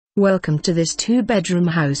Welcome to this 2-bedroom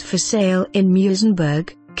house for sale in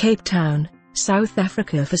Muizenberg, Cape Town, South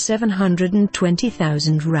Africa for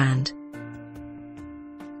R720,000.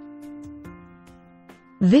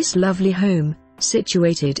 This lovely home,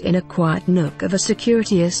 situated in a quiet nook of a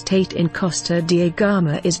security estate in Costa Da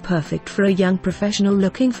Gama, is perfect for a young professional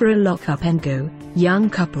looking for a lock-up-and-go, young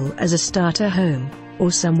couple as a starter home,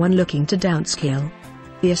 or someone looking to downscale.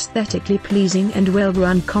 The aesthetically pleasing and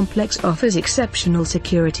well-run complex offers exceptional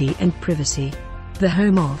security and privacy. The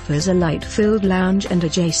home offers a light-filled lounge and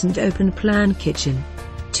adjacent open-plan kitchen,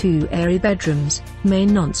 2 airy bedrooms,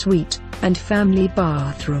 main ensuite, and family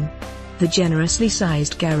bathroom. The generously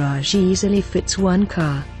sized garage easily fits 1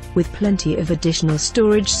 car, with plenty of additional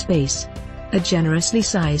storage space. A generously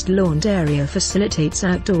sized lawn area facilitates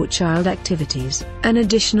outdoor child activities. An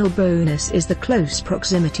additional bonus is the close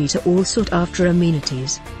proximity to all sought-after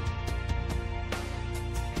amenities.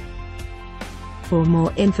 For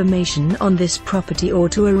more information on this property or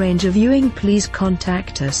to arrange a viewing, please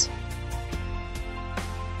contact us.